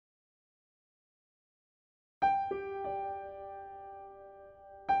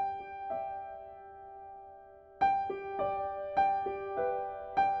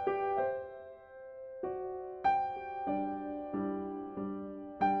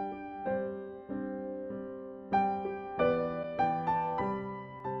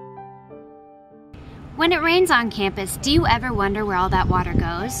When it rains on campus, do you ever wonder where all that water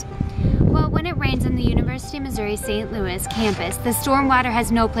goes? Well, when it rains on the University of Missouri St. Louis campus, the stormwater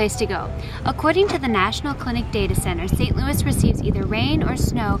has no place to go. According to the National Clinic Data Center, St. Louis receives either rain or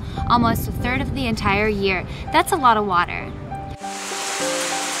snow almost a third of the entire year. That's a lot of water.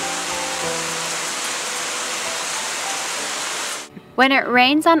 When it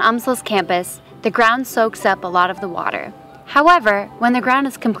rains on UMSL's campus, the ground soaks up a lot of the water. However, when the ground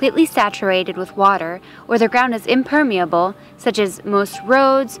is completely saturated with water, or the ground is impermeable, such as most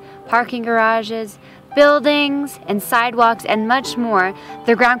roads, parking garages, buildings, and sidewalks, and much more,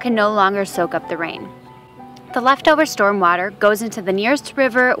 the ground can no longer soak up the rain. The leftover stormwater goes into the nearest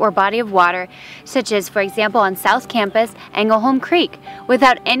river or body of water, such as, for example, on South Campus, Engelholm Creek,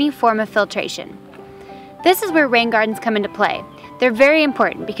 without any form of filtration. This is where rain gardens come into play. They're very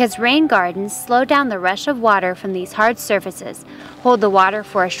important because rain gardens slow down the rush of water from these hard surfaces, hold the water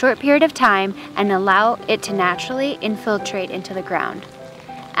for a short period of time, and allow it to naturally infiltrate into the ground.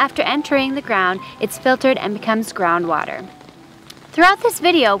 After entering the ground, it's filtered and becomes groundwater. Throughout this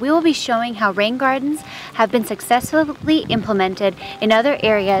video, we will be showing how rain gardens have been successfully implemented in other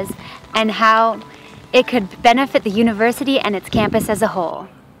areas and how it could benefit the university and its campus as a whole.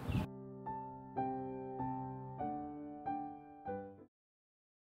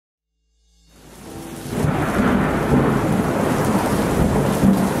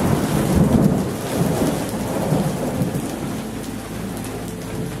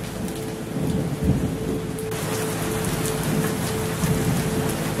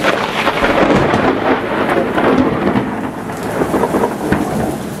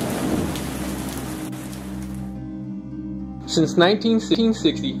 Since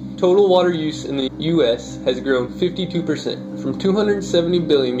 1960, total water use in the U.S. has grown 52%, from 270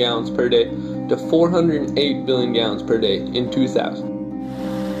 billion gallons per day to 408 billion gallons per day in 2000.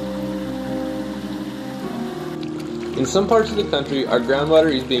 In some parts of the country, our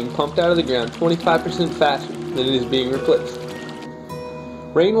groundwater is being pumped out of the ground 25% faster than it is being replaced.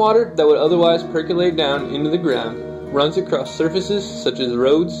 Rainwater that would otherwise percolate down into the ground runs across surfaces such as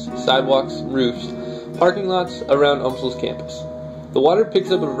roads, sidewalks, roofs, parking lots around UMSL's campus. The water picks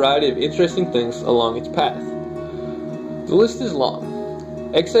up a variety of interesting things along its path. The list is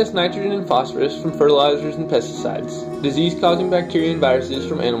long. Excess nitrogen and phosphorus from fertilizers and pesticides, disease-causing bacteria and viruses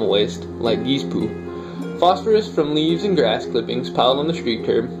from animal waste, like geese poo, phosphorus from leaves and grass clippings piled on the street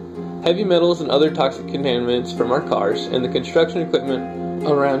curb, heavy metals and other toxic contaminants from our cars and the construction equipment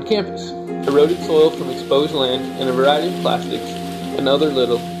around campus, eroded soil from exposed land, and a variety of plastics and other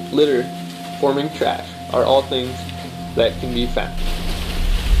litter forming trash are all things that can be found.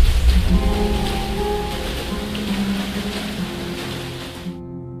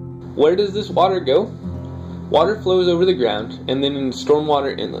 Where does this water go? Water flows over the ground and then into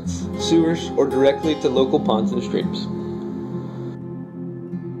stormwater inlets, sewers, or directly to local ponds and streams.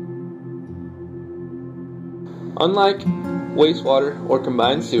 Unlike wastewater or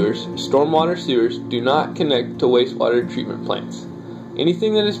combined sewers, stormwater sewers do not connect to wastewater treatment plants.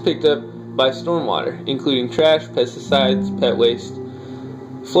 Anything that is picked up by stormwater, including trash, pesticides, pet waste,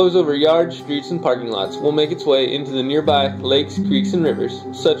 flows over yards, streets, and parking lots, will make its way into the nearby lakes, creeks, and rivers,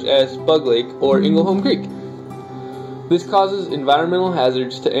 such as Bug Lake or Engelholm Creek. This causes environmental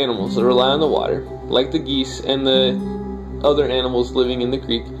hazards to animals that rely on the water, like the geese and the other animals living in the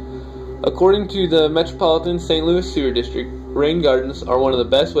creek. According to the Metropolitan St. Louis Sewer District, rain gardens are one of the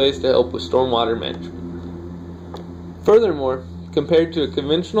best ways to help with stormwater management. Furthermore, compared to a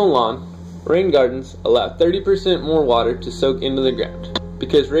conventional lawn, rain gardens allow 30% more water to soak into the ground.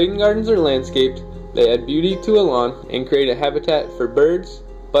 Because rain gardens are landscaped, they add beauty to a lawn and create a habitat for birds,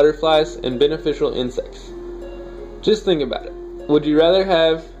 butterflies, and beneficial insects. Just think about it. Would you rather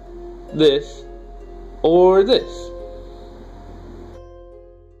have this or this?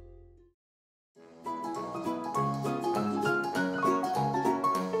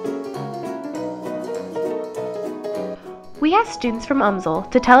 We asked students from UMSL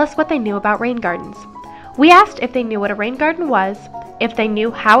to tell us what they knew about rain gardens. We asked if they knew what a rain garden was, if they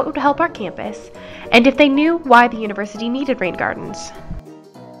knew how it would help our campus, and if they knew why the university needed rain gardens.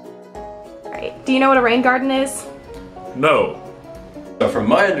 Right. Do you know what a rain garden is? No. So from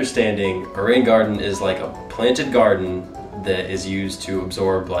my understanding, a rain garden is like a planted garden that is used to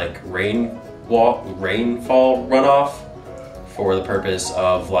absorb like rainfall runoff for the purpose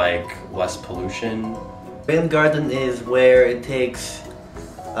of like less pollution. Rain garden is where it takes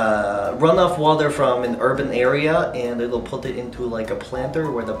runoff water from an urban area and it'll put it into like a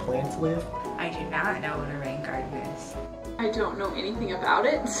planter where the plants live. I do not know what a rain garden is. I don't know anything about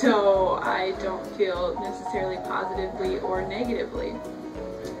it, so I don't feel necessarily positively or negatively.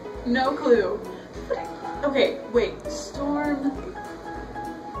 No clue. Okay, wait, storm.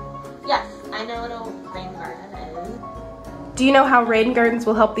 Yes, I know what a rain garden is. Do you know how rain gardens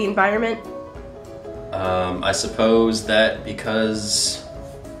will help the environment? I suppose that because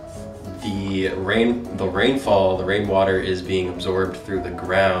the rainfall, the rainwater is being absorbed through the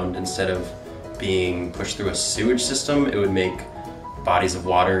ground instead of being pushed through a sewage system, it would make bodies of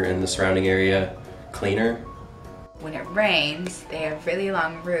water in the surrounding area cleaner. When it rains, they have really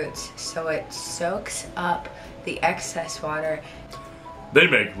long roots, so it soaks up the excess water. They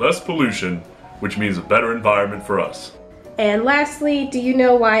make less pollution, which means a better environment for us. And lastly, do you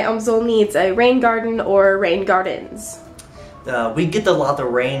know why UMSL needs a rain garden or rain gardens? We get a lot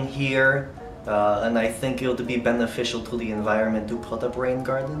of rain here, and I think it would be beneficial to the environment to put up rain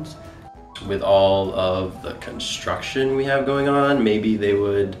gardens. With all of the construction we have going on, maybe they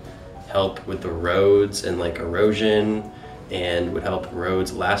would help with the roads and like erosion, and would help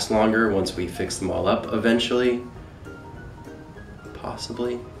roads last longer once we fix them all up eventually.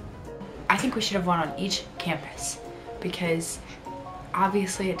 Possibly. I think we should have one on each campus because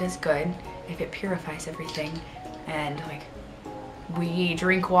obviously it does good if it purifies everything, and like we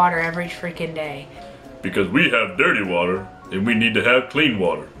drink water every freaking day. Because we have dirty water and we need to have clean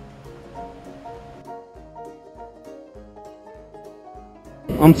water.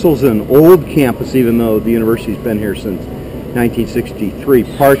 UMSL's an old campus, even though the university's been here since 1963.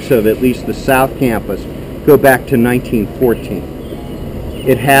 Parts of at least the South Campus go back to 1914.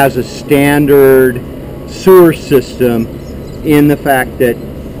 It has a standard sewer system in the fact that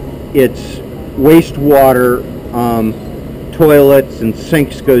it's wastewater, toilets and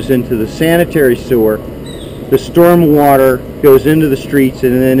sinks goes into the sanitary sewer. The storm water goes into the streets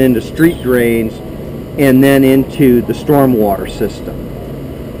and then into street drains and then into the stormwater system.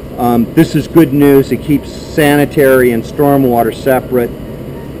 This is good news. It keeps sanitary and stormwater separate.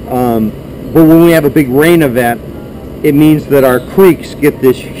 But when we have a big rain event, it means that our creeks get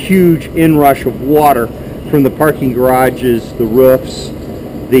this huge inrush of water from the parking garages, the roofs,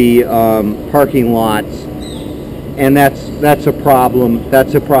 the parking lots, and that's a problem.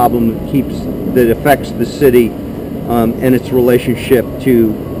 That's a problem that affects the city and its relationship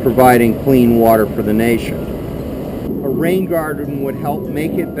to providing clean water for the nation. A rain garden would help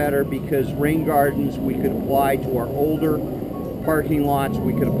make it better because rain gardens we could apply to our older parking lots,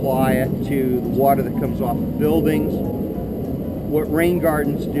 we could apply it to the water that comes off of buildings. What rain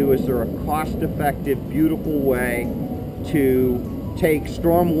gardens do is they're a cost-effective, beautiful way to take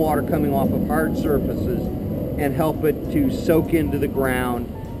storm water coming off of hard surfaces and help it to soak into the ground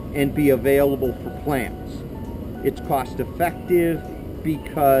and be available for plants. It's cost-effective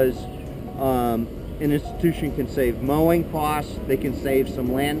because an institution can save mowing costs, they can save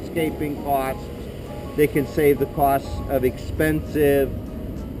some landscaping costs, they can save the costs of expensive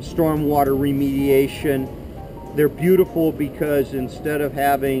stormwater remediation. They're beautiful because instead of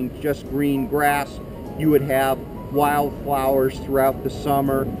having just green grass, you would have wildflowers throughout the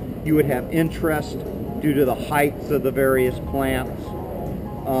summer. You would have interest due to the heights of the various plants.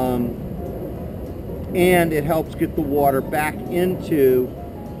 And it helps get the water back into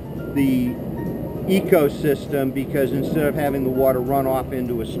the ecosystem because instead of having the water run off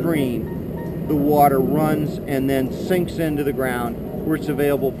into a stream, the water runs and then sinks into the ground where it's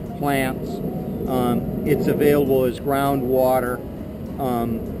available for plants. It's available as groundwater.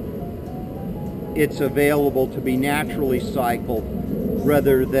 It's available to be naturally cycled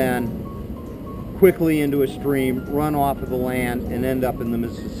rather than quickly into a stream, run off of the land, and end up in the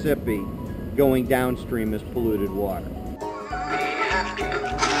Mississippi going downstream as polluted water.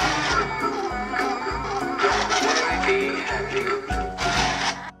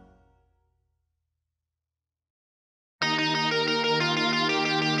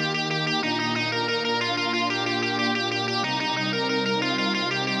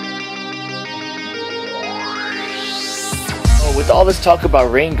 With all this talk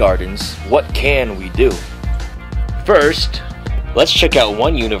about rain gardens, what can we do? First, let's check out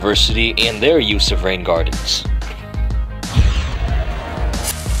one university and their use of rain gardens.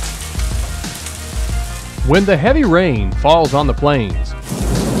 When the heavy rain falls on the plains,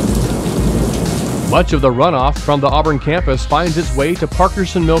 much of the runoff from the Auburn campus finds its way to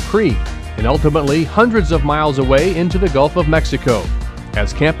Parkerson Mill Creek and ultimately hundreds of miles away into the Gulf of Mexico.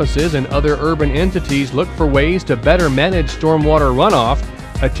 As campuses and other urban entities look for ways to better manage stormwater runoff,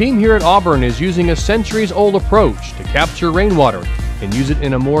 a team here at Auburn is using a centuries-old approach to capture rainwater and use it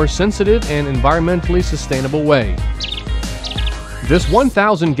in a more sensitive and environmentally sustainable way. This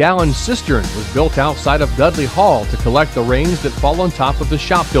 1,000-gallon cistern was built outside of Dudley Hall to collect the rains that fall on top of the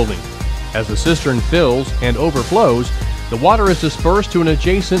shop building. As the cistern fills and overflows, The water is dispersed to an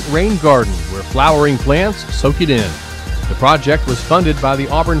adjacent rain garden where flowering plants soak it in. The project was funded by the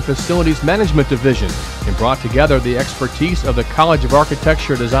Auburn Facilities Management Division and brought together the expertise of the College of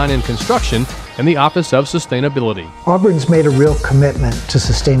Architecture, Design and Construction and the Office of Sustainability. Auburn's made a real commitment to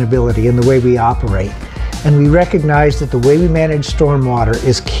sustainability in the way we operate, and we recognize that the way we manage stormwater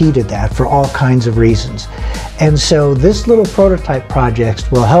is key to that for all kinds of reasons. And so this little prototype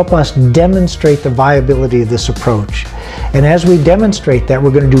project will help us demonstrate the viability of this approach. And as we demonstrate that,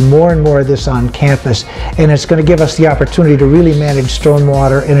 we're going to do more and more of this on campus, and it's going to give us the opportunity to really manage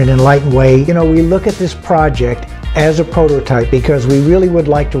stormwater in an enlightened way. You know, we look at this project as a prototype because we really would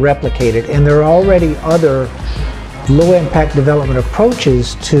like to replicate it, and there are already other low-impact development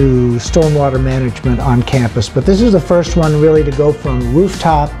approaches to stormwater management on campus, but this is the first one really to go from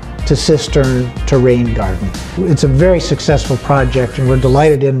rooftop to cistern to rain garden. It's a very successful project, and we're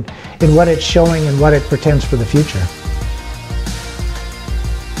delighted in what it's showing and what it portends for the future.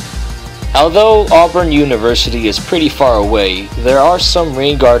 Although Auburn University is pretty far away, there are some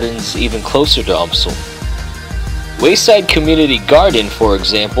rain gardens even closer to UMSL. Wayside Community Garden, for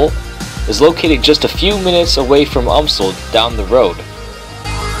example, is located just a few minutes away from UMSL down the road.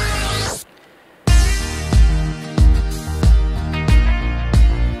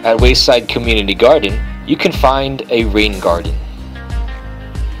 At Wayside Community Garden, you can find a rain garden.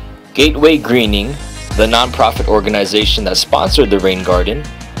 Gateway Greening, the nonprofit organization that sponsored the rain garden,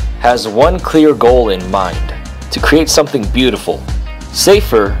 has one clear goal in mind: to create something beautiful,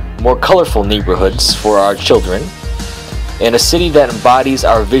 safer, more colorful neighborhoods for our children, and a city that embodies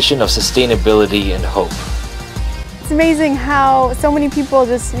our vision of sustainability and hope. It's amazing how so many people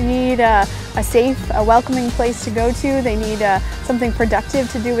just need a safe, welcoming place to go to. They need something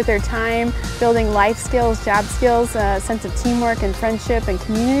productive to do with their time, building life skills, job skills, a sense of teamwork and friendship and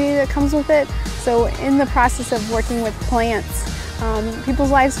community that comes with it. So in the process of working with plants,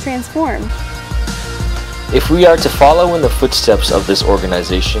 people's lives transform. If we are to follow in the footsteps of this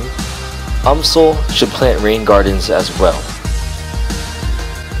organization, UMSL should plant rain gardens as well.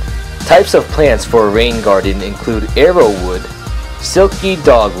 Types of plants for a rain garden include arrowwood, silky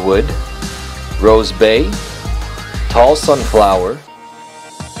dogwood, rose bay, tall sunflower,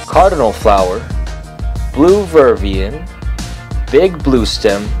 cardinal flower, blue vervain, big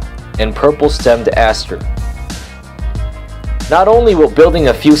bluestem, and purple-stemmed aster. Not only will building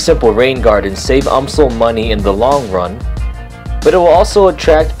a few simple rain gardens save UMSL money in the long run, but it will also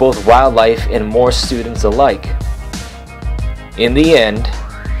attract both wildlife and more students alike. In the end,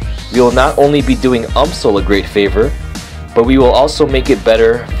 we will not only be doing UMSL a great favor, but we will also make it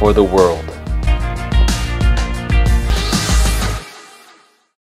better for the world.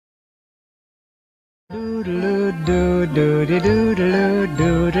 Do